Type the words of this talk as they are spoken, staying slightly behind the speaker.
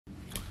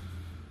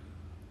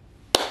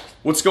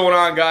What's going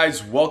on,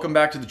 guys? Welcome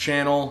back to the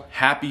channel.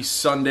 Happy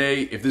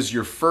Sunday. If this is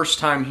your first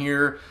time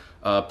here,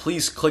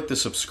 please click the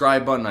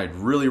subscribe button. I'd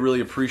really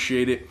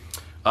appreciate it.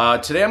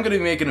 Today I'm going to be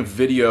making a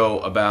video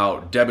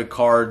about debit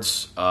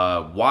cards,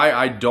 why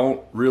I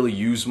don't really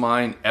use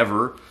mine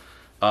ever,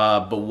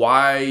 but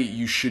why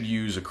you should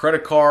use a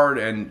credit card,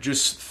 and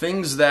just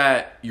things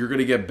that you're going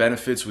to get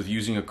benefits with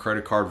using a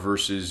credit card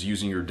versus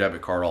using your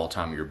debit card all the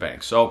time at your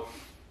bank. So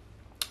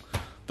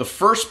the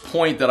first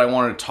point that I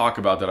wanted to talk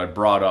about that I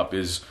brought up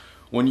is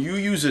when you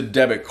use a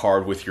debit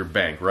card with your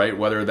bank, right?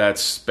 Whether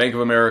that's Bank of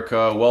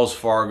America, Wells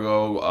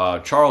Fargo,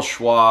 Charles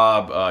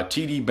Schwab,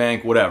 TD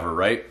Bank, whatever,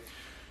 right?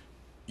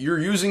 You're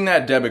using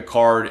that debit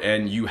card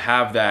and you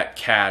have that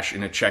cash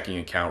in a checking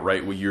account,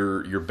 right? With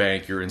your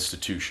bank, your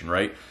institution,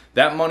 right?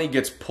 That money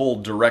gets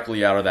pulled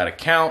directly out of that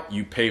account.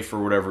 You pay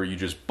for whatever you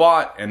just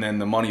bought and then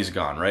the money's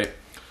gone, right?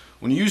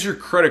 When you use your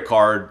credit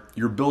card,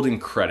 you're building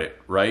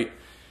credit, right?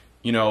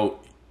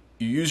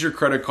 You use your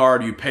credit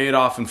card, you pay it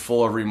off in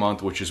full every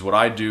month, which is what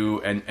I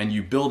do, and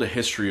you build a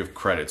history of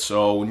credit.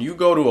 So when you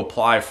go to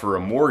apply for a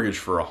mortgage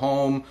for a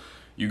home,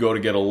 you go to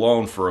get a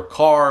loan for a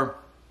car,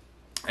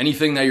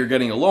 anything that you're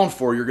getting a loan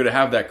for, you're going to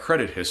have that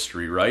credit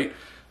history, right?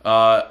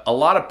 A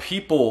lot of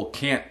people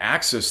can't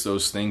access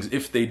those things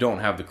if they don't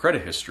have the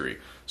credit history.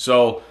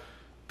 So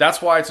that's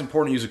why it's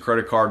important to use a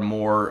credit card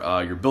more.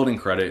 You're building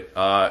credit.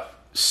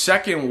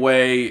 Second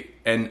way,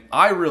 and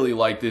I really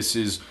like this,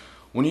 is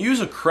when you use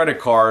a credit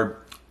card,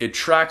 it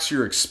tracks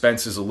your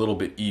expenses a little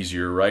bit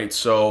easier, right?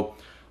 So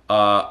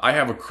I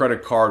have a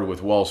credit card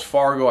with Wells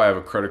Fargo. I have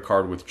a credit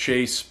card with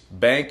Chase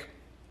Bank.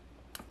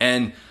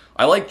 And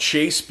I like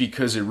Chase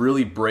because it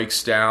really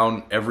breaks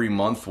down every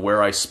month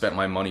where I spent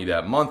my money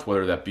that month,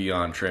 whether that be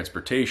on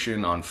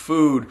transportation, on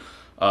food,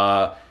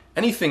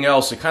 anything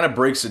else. It kind of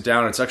breaks it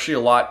down. It's actually a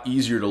lot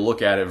easier to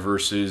look at it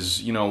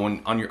versus,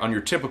 when on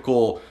your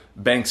typical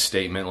bank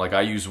statement, like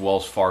I use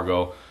Wells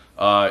Fargo,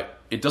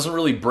 it doesn't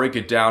really break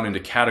it down into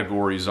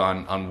categories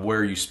on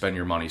where you spend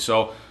your money.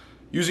 So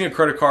using a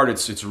credit card,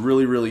 it's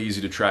really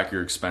easy to track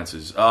your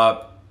expenses.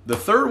 The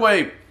third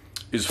way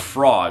is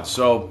fraud.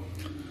 So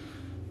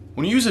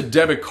when you use a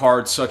debit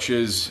card such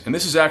as, and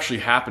this has actually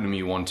happened to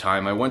me one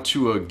time, I went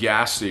to a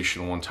gas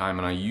station one time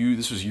and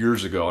this was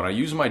years ago, and I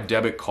used my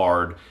debit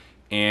card,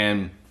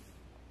 and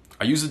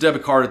I used the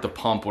debit card at the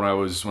pump when I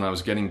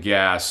was getting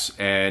gas,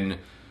 and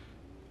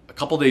a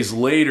couple days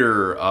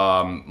later,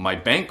 my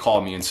bank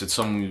called me and said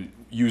someone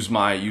used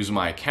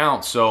my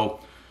account.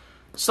 So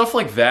stuff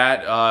like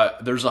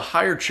that, there's a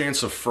higher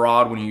chance of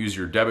fraud when you use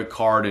your debit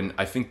card. And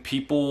I think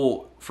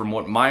people, from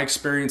what my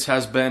experience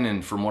has been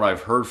and from what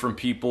I've heard from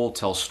people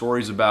tell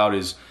stories about,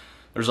 is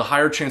there's a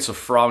higher chance of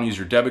fraud when you use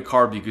your debit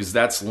card because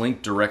that's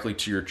linked directly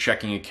to your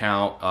checking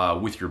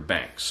account with your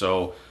bank.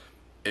 So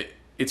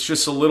it's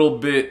just a little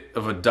bit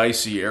of a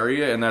dicey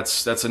area, and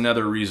that's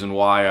another reason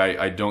why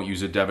I don't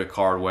use a debit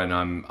card when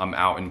I'm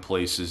out in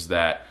places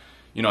that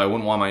I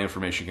wouldn't want my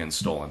information getting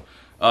stolen.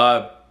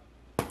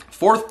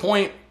 Fourth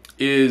point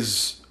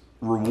is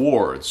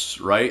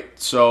rewards, right?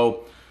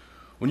 So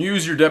when you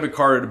use your debit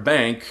card at a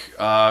bank,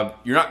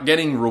 you're not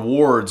getting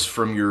rewards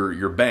from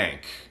your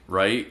bank,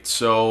 right?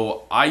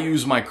 So I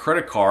use my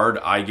credit card,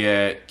 I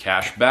get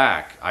cash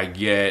back, I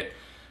get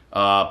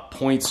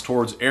points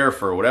towards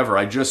airfare, whatever.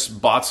 I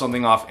just bought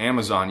something off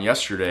Amazon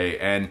yesterday,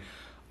 and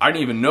I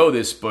didn't even know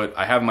this, but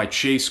I have my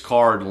Chase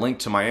card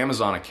linked to my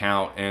Amazon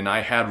account, and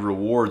I had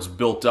rewards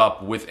built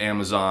up with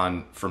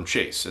Amazon from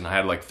Chase, and I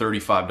had like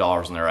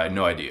 $35 in there. I had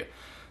no idea.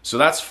 So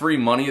that's free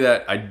money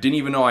that I didn't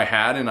even know I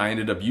had, and I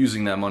ended up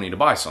using that money to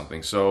buy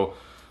something. So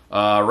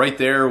right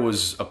there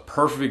was a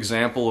perfect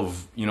example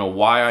of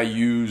why I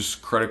use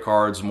credit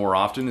cards more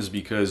often, is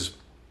because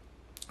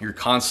you're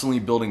constantly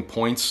building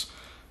points.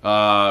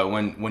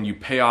 When you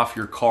pay off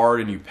your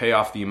card and you pay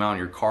off the amount on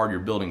your card, you're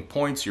building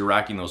points, you're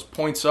racking those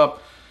points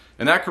up,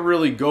 and that could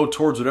really go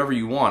towards whatever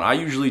you want. I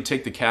usually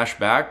take the cash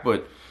back,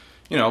 but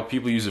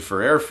people use it for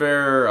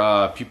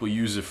airfare, people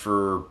use it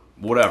for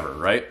whatever,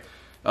 right?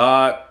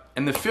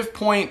 And the fifth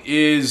point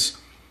is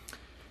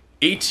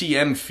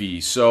ATM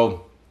fees.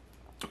 So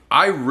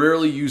I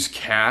rarely use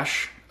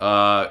cash.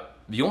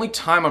 The only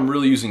time I'm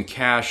really using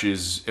cash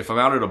is if I'm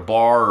out at a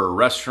bar or a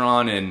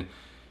restaurant and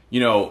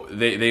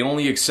they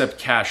only accept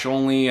cash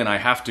only, and I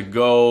have to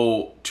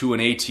go to an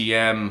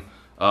ATM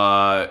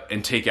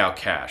and take out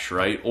cash,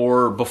 right?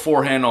 Or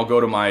beforehand, I'll go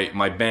to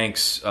my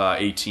bank's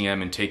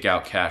ATM and take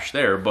out cash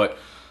there. But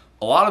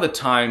a lot of the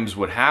times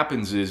what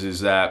happens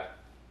is that,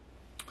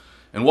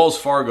 and Wells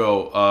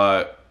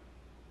Fargo,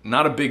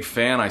 not a big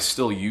fan. I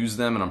still use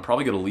them, and I'm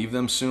probably going to leave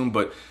them soon,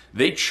 but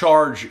they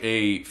charge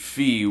a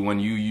fee when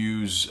you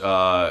use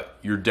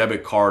your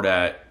debit card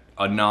at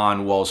a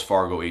non-Wells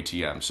Fargo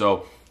ATM.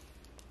 So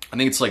I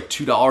think it's like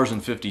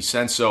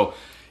 $2.50. So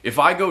if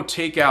I go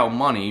take out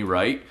money,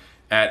 right,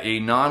 at a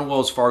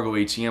non-Wells Fargo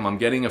ATM, I'm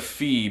getting a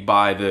fee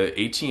by the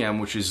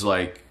ATM, which is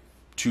like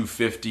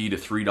 $2.50 to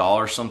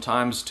 $3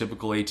 sometimes,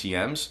 typical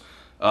ATMs.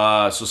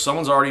 So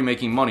someone's already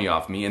making money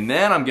off me, and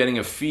then I'm getting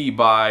a fee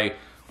by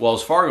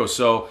Wells Fargo.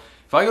 So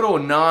If I go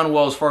to a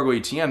non-Wells Fargo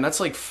ATM,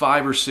 that's like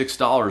 $5 or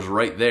 $6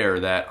 right there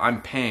that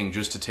I'm paying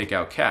just to take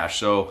out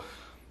cash. So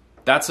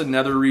that's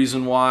another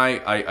reason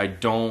why I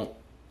don't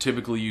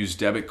typically use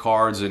debit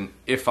cards. And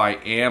if I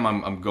am,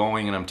 I'm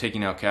going and I'm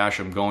taking out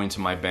cash, I'm going to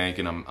my bank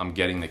and I'm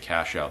getting the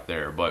cash out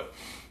there. But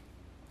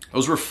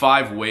those were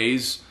 5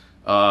 ways,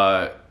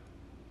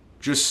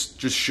 just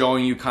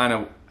showing you kind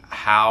of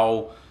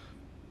how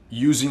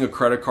using a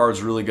credit card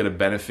is really going to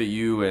benefit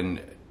you. And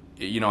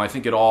you know, I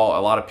think a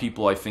lot of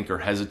people I think are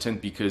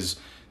hesitant because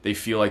they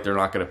feel like they're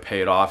not going to pay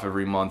it off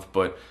every month.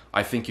 But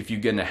I think if you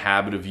get in the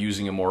habit of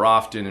using it more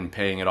often and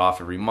paying it off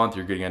every month,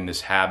 you're getting in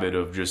this habit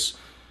of just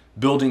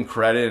building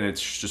credit, and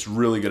it's just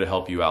really going to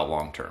help you out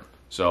long term.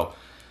 So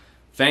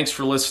thanks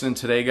for listening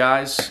today,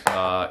 guys,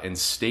 and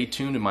stay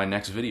tuned in my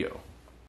next video.